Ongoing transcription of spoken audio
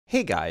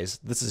Hey guys,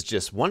 this is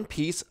just one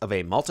piece of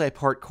a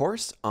multi-part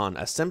course on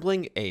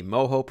assembling a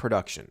Moho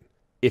production.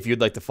 If you'd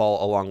like to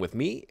follow along with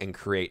me and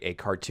create a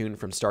cartoon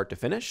from start to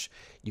finish,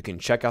 you can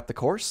check out the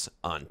course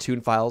on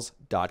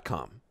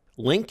toonfiles.com.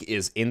 Link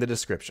is in the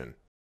description.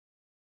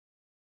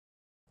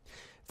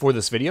 For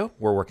this video,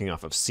 we're working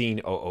off of Scene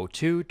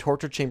 002,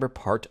 Torture Chamber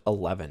Part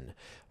 11.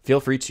 Feel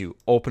free to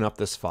open up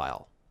this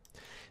file.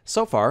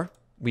 So far,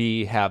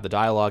 we have the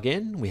dialogue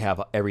in, we have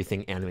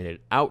everything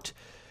animated out,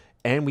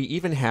 and we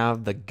even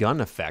have the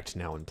gun effect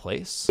now in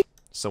place.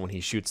 So when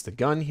he shoots the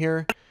gun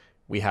here,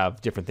 we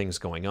have different things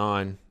going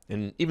on.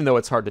 And even though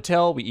it's hard to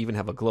tell, we even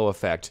have a glow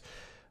effect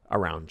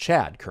around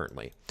Chad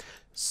currently.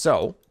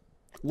 So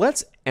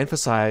let's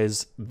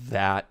emphasize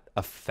that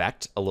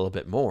effect a little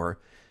bit more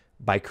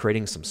by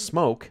creating some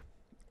smoke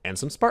and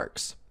some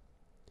sparks.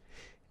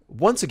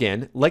 Once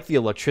again, like the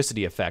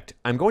electricity effect,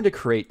 I'm going to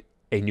create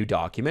a new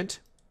document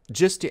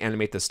just to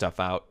animate this stuff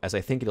out, as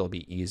I think it'll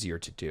be easier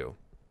to do.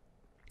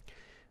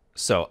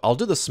 So I'll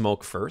do the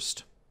smoke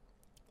first.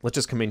 Let's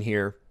just come in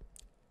here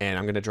and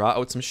I'm going to draw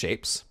out some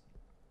shapes.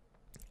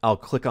 I'll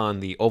click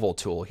on the oval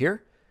tool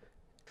here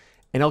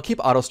and I'll keep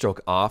auto stroke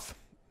off.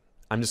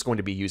 I'm just going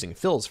to be using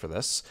fills for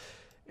this,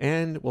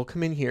 and we'll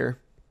come in here,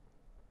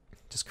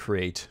 just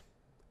create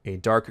a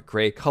dark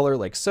gray color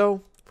like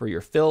so for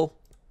your fill.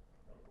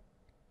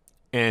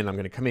 And I'm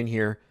going to come in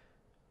here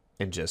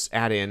and just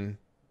add in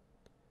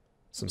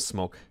some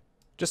smoke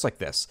just like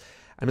this.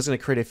 I'm just going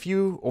to create a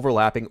few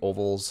overlapping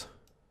ovals,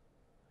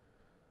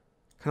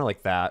 kind of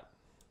like that.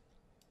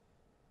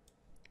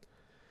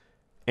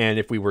 And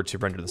if we were to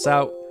render this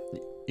out,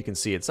 you can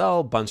see it's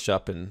all bunched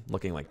up and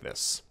looking like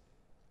this.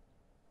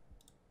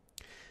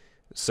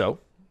 So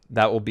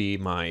that will be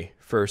my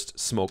first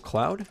smoke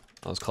cloud.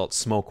 I'll just call it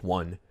smoke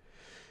 1.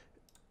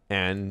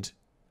 And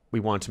we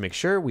want to make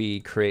sure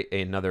we create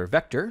another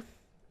vector.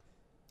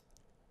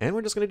 And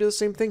we're just going to do the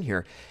same thing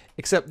here.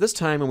 Except this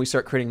time when we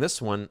start creating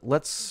this one,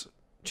 let's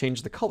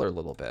change the color a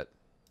little bit.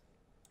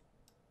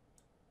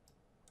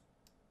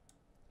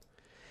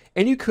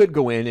 And you could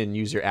go in and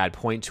use your add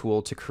point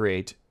tool to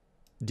create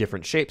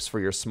different shapes for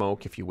your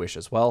smoke if you wish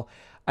as well.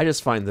 I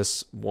just find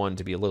this one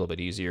to be a little bit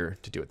easier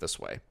to do it this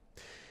way.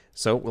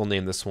 So we'll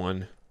name this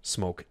one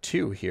smoke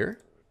 2 here.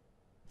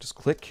 Just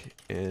click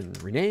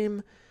and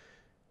rename.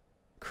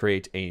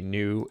 Create a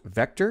new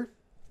vector.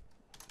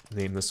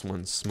 Name this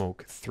one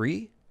smoke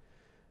 3.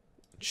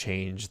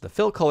 Change the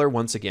fill color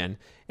once again.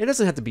 It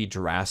doesn't have to be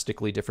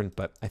drastically different,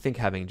 but I think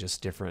having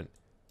just different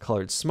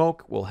colored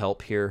smoke will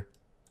help here.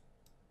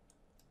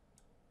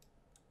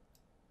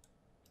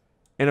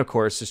 And of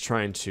course, just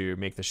trying to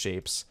make the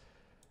shapes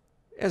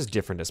as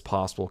different as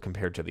possible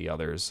compared to the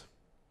others.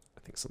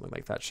 I think something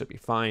like that should be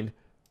fine.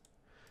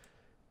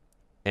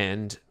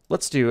 And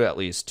let's do at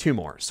least 2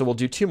 more. So we'll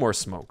do 2 more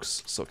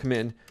smokes. So come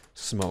in,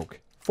 smoke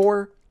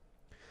 4.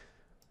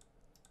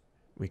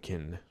 We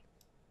can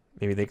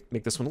maybe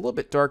make this one a little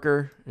bit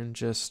darker and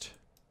just,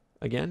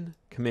 again,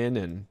 come in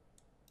and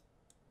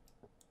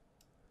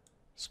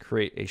just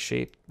create a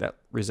shape that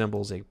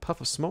resembles a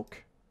puff of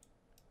smoke.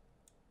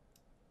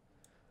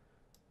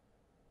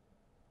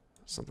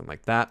 Something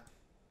like that.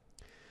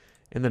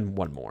 And then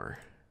 1 more.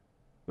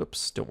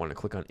 Oops, don't want to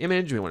click on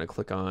image. We want to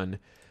click on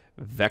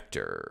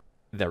vector.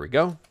 There we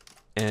go.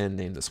 And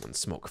name this one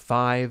smoke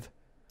 5.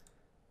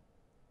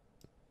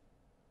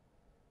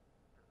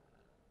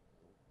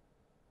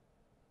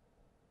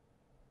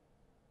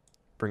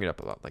 Bring it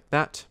up about like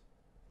that.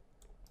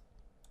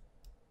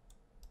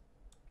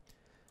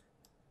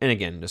 And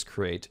again, just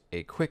create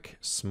a quick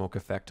smoke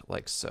effect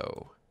like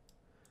so.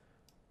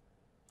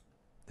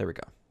 There we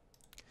go.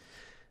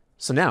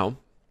 So now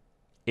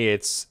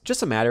it's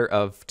just a matter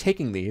of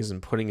taking these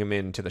and putting them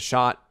into the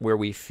shot where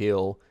we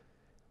feel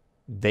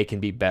they can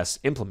be best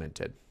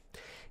implemented.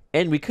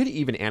 And we could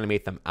even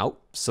animate them out,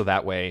 so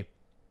that way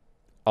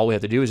all we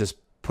have to do is just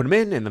put them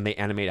in and then they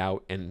animate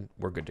out and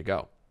we're good to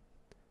go.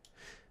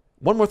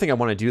 One more thing I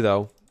want to do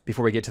though,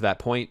 before we get to that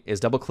point,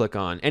 is double click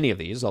on any of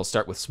these. I'll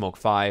start with smoke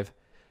 5.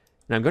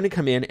 And I'm going to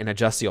come in and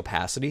adjust the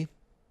opacity.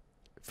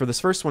 For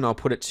this first one, I'll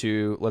put it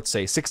to, let's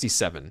say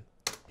 67.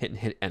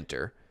 Hit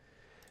enter.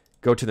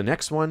 Go to the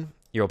next one.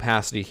 Your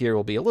opacity here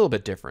will be a little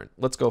bit different.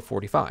 Let's go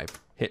 45.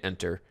 Hit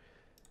enter.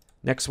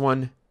 Next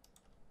one,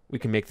 we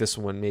can make this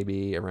one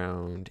maybe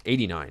around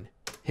 89.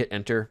 Hit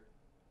enter.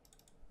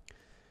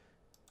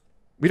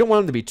 We don't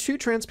want them to be too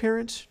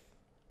transparent,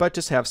 but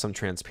just have some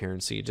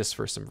transparency just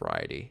for some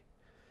variety.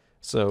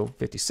 So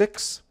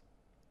 56.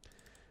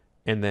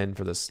 And then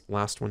for this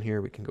last one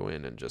here, we can go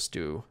in and just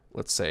do,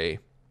 let's say,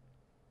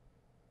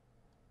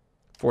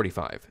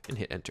 45 and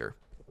hit enter.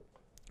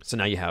 So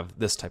now you have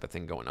this type of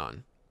thing going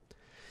on.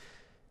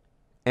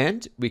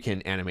 And we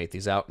can animate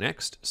these out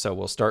next. So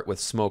we'll start with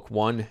smoke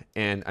 1,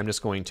 and I'm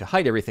just going to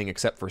hide everything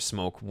except for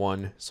smoke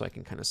 1 so I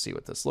can kind of see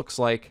what this looks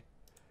like.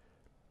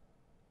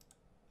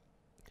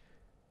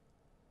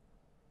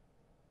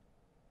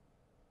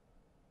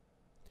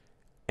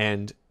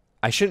 And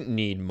I shouldn't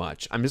need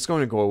much. I'm just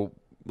going to go,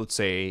 let's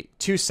say,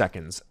 2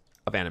 seconds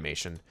of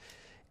animation.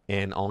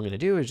 And all I'm going to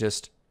do is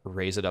just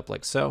raise it up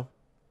like so.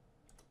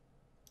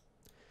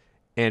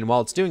 And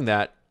while it's doing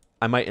that,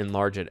 I might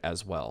enlarge it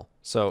as well.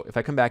 So if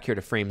I come back here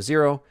to frame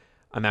 0,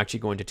 I'm actually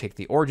going to take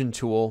the origin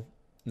tool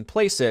and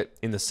place it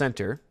in the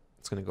center.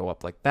 It's going to go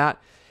up like that.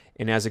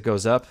 And as it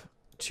goes up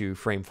to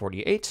frame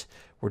 48,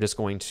 we're just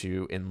going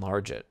to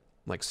enlarge it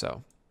like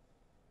so.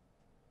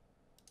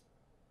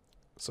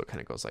 So it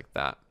kind of goes like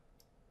that.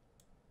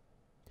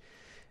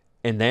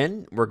 And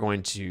then we're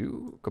going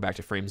to go back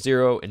to frame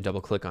 0 and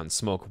double click on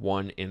smoke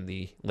 1 in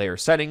the layer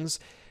settings.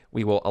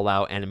 We will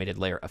allow animated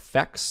layer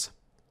effects.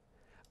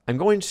 I'm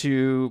going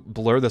to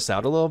blur this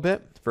out a little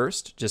bit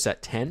first, just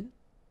at 10.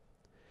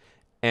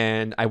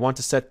 And I want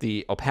to set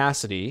the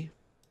opacity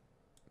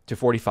to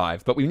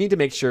 45, but we need to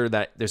make sure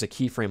that there's a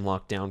keyframe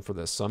locked down for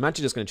this. So I'm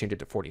actually just going to change it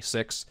to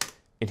 46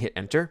 and hit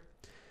enter.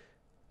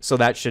 So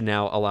that should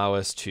now allow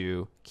us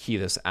to key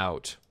this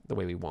out the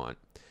way we want.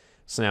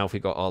 So now if we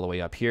go all the way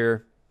up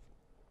here,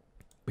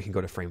 we can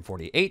go to frame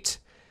 48.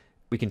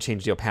 We can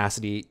change the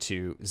opacity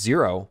to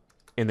 0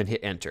 and then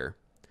hit enter.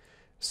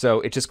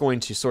 So it's just going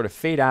to sort of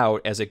fade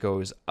out as it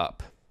goes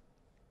up.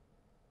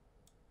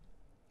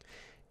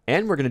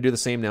 And we're going to do the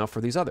same now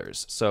for these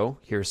others. So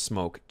here's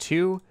smoke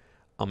 2.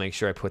 I'll make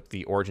sure I put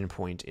the origin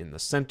point in the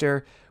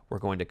center. We're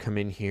going to come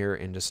in here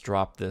and just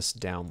drop this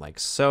down like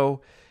so.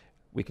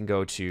 We can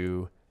go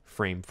to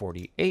frame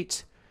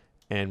 48,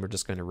 and we're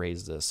just going to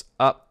raise this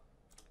up.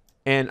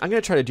 And I'm going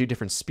to try to do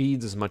different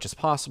speeds as much as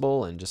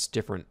possible and just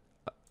different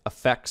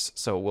effects.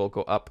 So we'll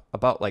go up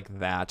about like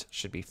that,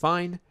 should be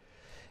fine.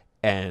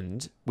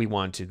 And we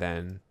want to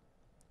then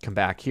come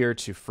back here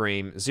to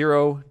frame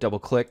 0, double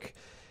click.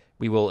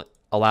 We will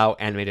allow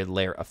animated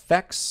layer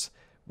effects.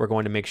 We're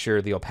going to make sure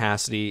the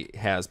opacity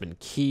has been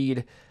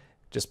keyed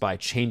just by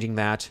changing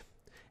that.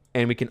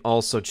 And we can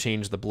also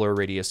change the blur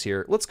radius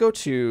here. Let's go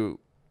to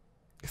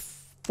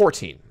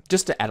 14,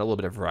 just to add a little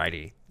bit of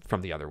variety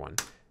from the other one.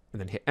 And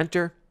then hit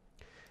enter.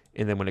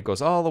 And then when it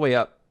goes all the way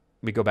up,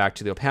 we go back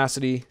to the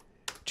opacity,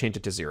 change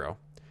it to 0.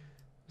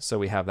 So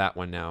we have that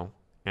one now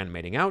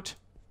animating out.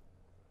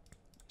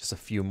 Just a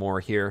few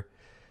more here.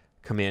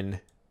 Come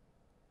in.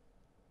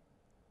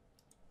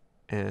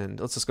 And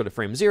let's just go to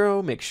frame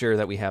 0, make sure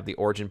that we have the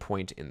origin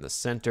point in the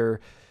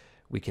center.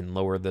 We can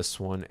lower this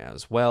one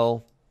as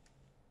well.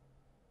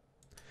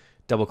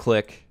 Double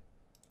click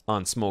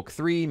on smoke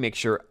 3, make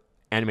sure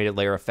animated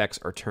layer effects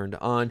are turned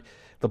on.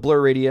 The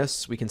blur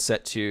radius we can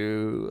set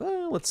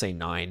to, let's say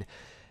 9.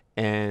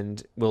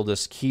 And we'll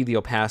just key the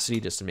opacity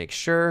just to make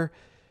sure.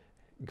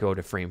 Go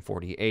to frame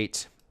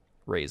 48,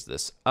 raise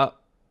this up.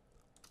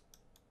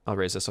 I'll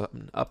raise this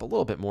up a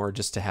little bit more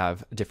just to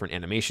have a different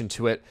animation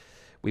to it.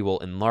 We will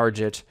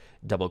enlarge it,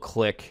 double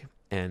click,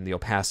 and the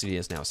opacity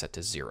is now set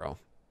to 0.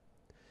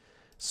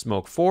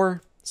 Smoke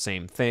 4,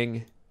 same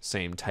thing,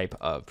 same type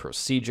of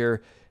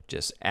procedure.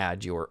 Just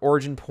add your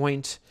origin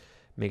point.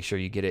 Make sure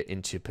you get it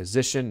into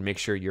position. Make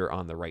sure you're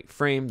on the right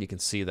frame. You can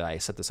see that I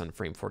set this on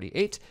frame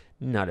 48.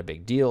 Not a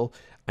big deal.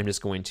 I'm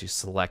just going to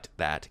select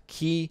that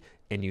key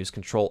and use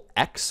Control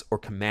X or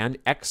Command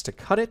X to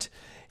cut it,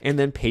 and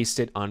then paste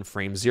it on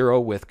frame 0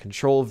 with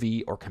Control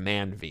V or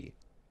Command V.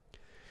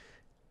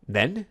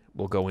 Then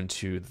we'll go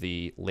into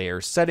the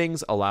layer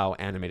settings, allow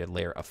animated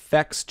layer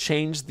effects,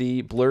 change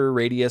the blur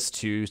radius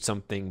to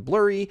something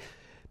blurry.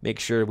 Make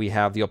sure we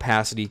have the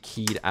opacity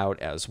keyed out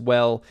as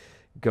well.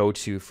 Go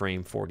to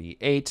frame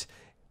 48,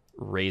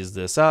 raise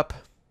this up,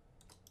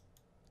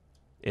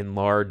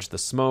 enlarge the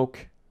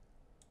smoke,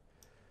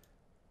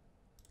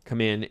 come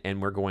in,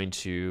 and we're going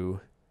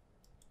to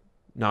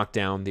knock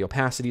down the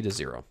opacity to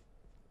 0.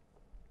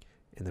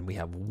 And then we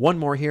have one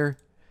more here.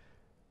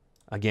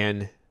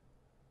 Again,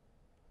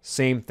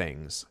 same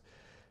things.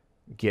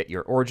 Get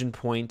your origin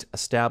point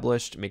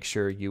established. Make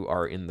sure you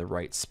are in the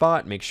right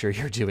spot. Make sure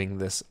you're doing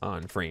this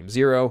on frame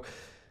 0.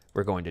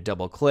 We're going to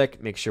double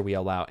click. Make sure we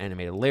allow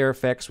animated layer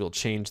effects. We'll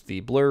change the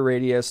blur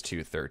radius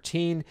to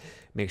 13.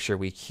 Make sure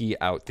we key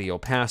out the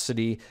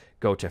opacity.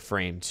 Go to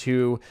frame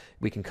 2.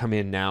 We can come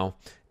in now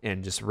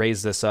and just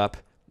raise this up,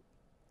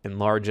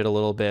 enlarge it a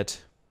little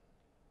bit.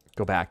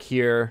 Go back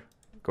here,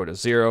 go to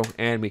 0,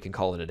 and we can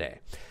call it a day.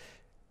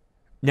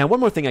 Now,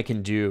 one more thing I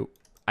can do,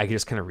 I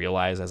just kind of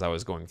realized as I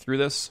was going through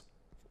this,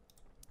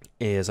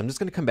 is I'm just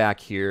going to come back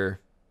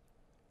here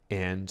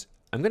and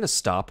I'm going to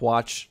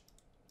stopwatch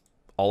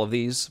all of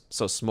these.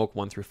 So smoke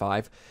 1 through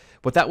 5.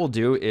 What that will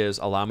do is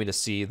allow me to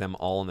see them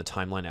all in the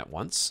timeline at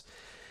once.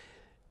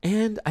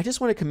 And I just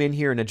want to come in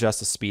here and adjust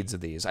the speeds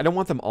of these. I don't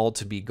want them all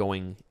to be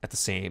going at the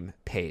same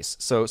pace.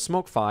 So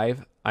smoke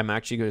 5, I'm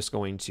actually just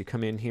going to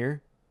come in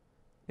here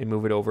and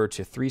move it over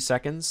to 3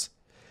 seconds.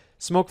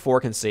 Smoke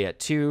 4 can stay at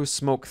 2.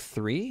 Smoke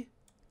 3,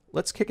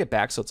 let's kick it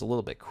back so it's a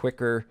little bit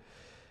quicker.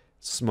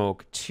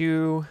 Smoke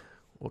 2,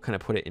 we'll kind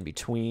of put it in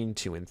between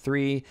 2 and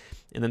 3.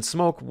 And then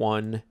smoke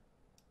 1,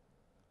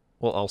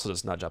 we'll also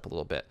just nudge up a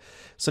little bit.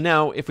 So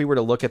now if we were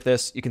to look at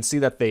this, you can see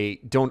that they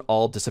don't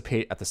all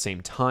dissipate at the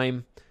same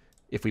time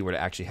if we were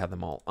to actually have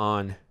them all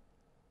on.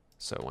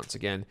 So once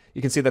again,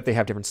 you can see that they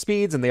have different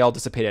speeds and they all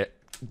dissipate at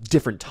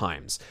different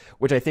times,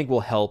 which I think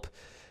will help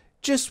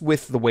just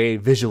with the way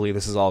visually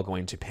this is all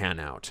going to pan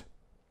out.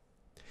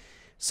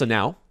 So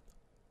now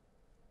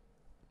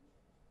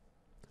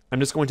I'm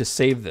just going to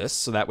save this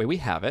so that way we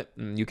have it,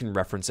 and you can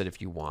reference it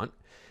if you want.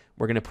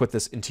 We're going to put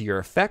this into your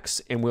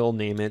effects, and we'll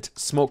name it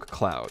Smoke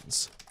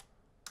Clouds.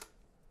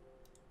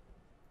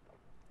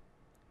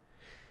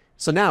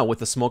 So now with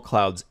the smoke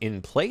clouds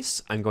in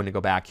place, I'm going to go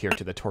back here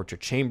to the torture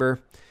chamber,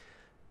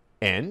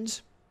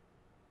 and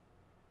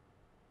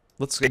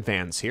let's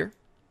advance here.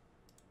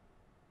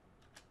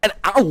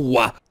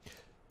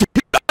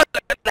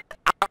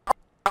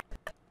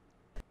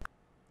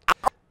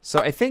 So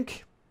I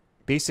think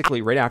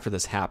basically right after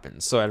this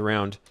happens, so at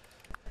around,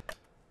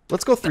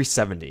 let's go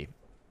 370,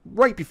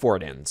 right before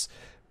it ends,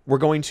 we're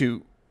going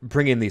to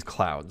bring in these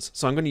clouds.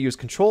 So I'm going to use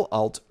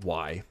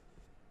Control-Alt-Y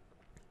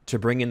to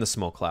bring in the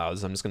smoke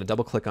clouds. I'm just going to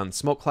double click on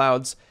smoke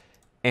clouds,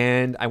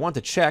 and I want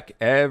to check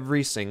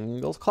every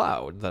single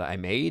cloud that I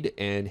made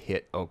and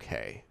hit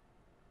OK.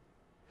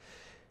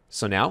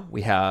 So now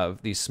we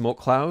have these smoke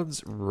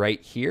clouds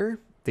right here.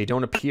 They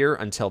don't appear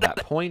until that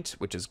point,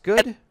 which is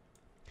good.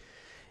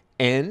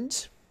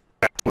 And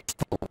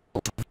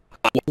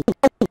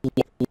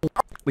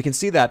we can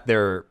see that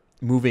they're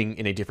moving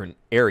in a different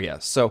area.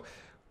 So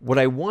what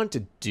I want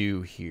to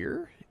do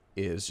here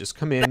is just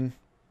come in,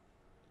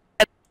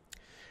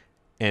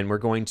 and we're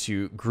going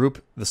to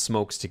group the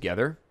smokes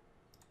together.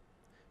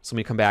 So let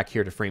me come back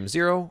here to frame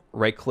 0,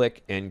 right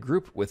click and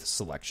group with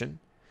selection.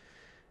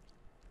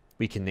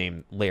 We can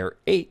name layer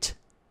 8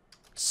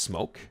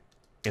 smoke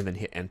and then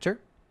hit enter.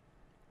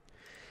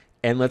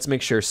 And let's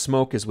make sure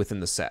smoke is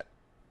within the set.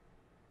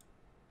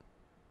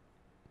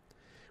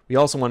 We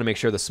also want to make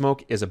sure the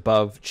smoke is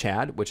above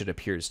Chad, which it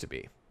appears to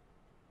be.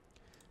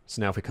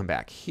 So now if we come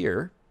back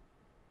here,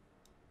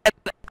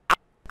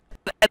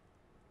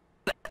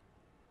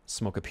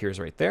 smoke appears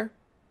right there.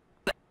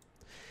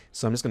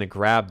 So I'm just going to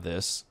grab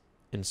this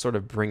and sort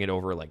of bring it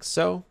over like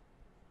so.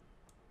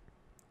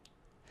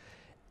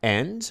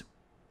 And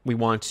we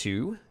want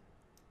to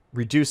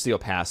reduce the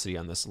opacity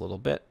on this a little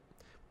bit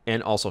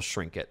and also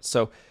shrink it.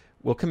 So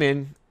we'll come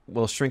in,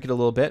 we'll shrink it a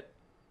little bit.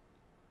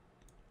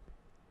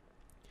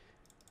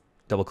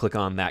 Double click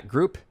on that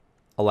group,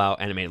 allow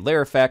animated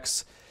layer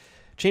effects,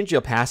 change the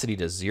opacity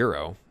to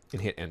 0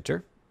 and hit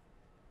enter.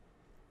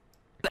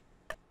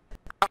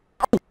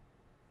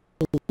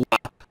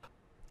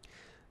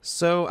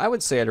 So I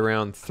would say at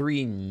around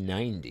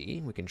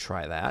 390, we can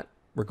try that.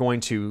 We're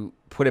going to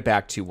put it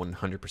back to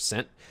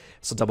 100%.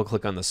 So double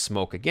click on the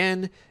smoke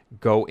again,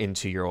 go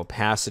into your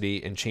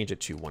opacity and change it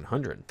to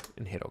 100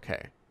 and hit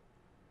OK.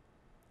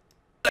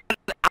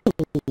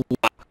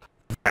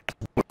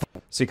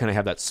 So you kind of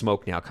have that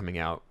smoke now coming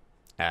out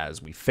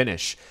as we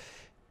finish.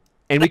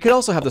 And we could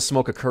also have the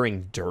smoke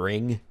occurring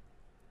during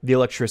the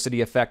electricity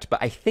effect,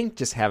 but I think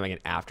just having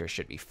it after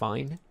should be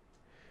fine.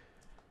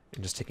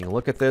 And just taking a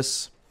look at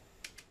this.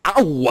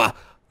 Ow!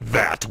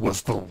 That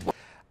was the...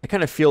 I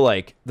kind of feel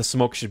like the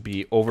smoke should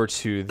be over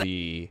to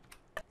the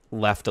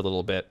left a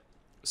little bit.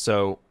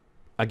 So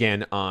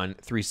again, on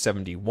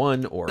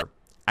 371, or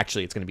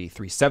actually it's going to be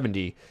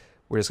 370,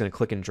 we're just going to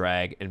click and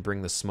drag and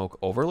bring the smoke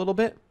over a little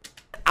bit.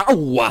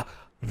 Ow!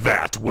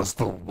 That was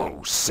the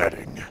low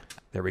setting.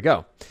 There we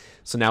go.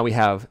 So now we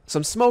have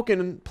some smoke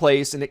in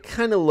place, and it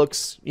kind of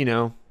looks, you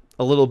know,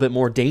 a little bit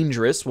more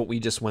dangerous, what we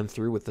just went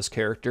through with this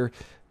character,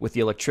 with the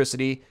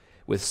electricity,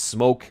 with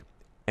smoke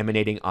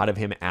emanating out of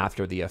him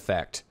after the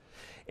effect.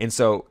 And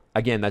so,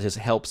 again, that just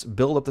helps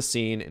build up the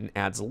scene and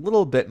adds a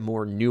little bit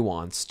more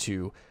nuance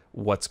to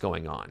what's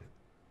going on.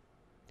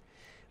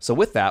 So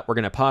with that, we're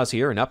going to pause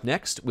here, and up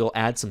next, we'll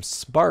add some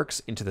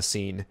sparks into the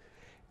scene,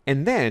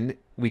 and then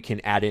we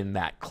can add in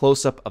that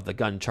close-up of the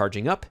gun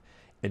charging up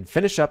and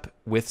finish up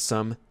with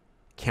some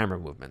camera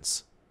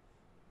movements.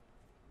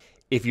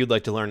 If you'd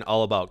like to learn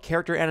all about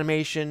character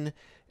animation,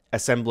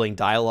 assembling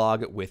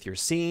dialogue with your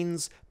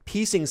scenes,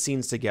 piecing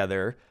scenes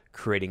together,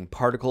 creating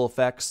particle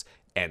effects,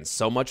 and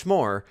so much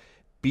more,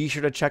 be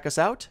sure to check us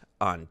out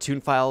on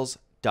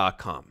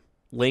toonfiles.com.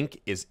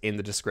 Link is in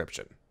the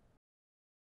description.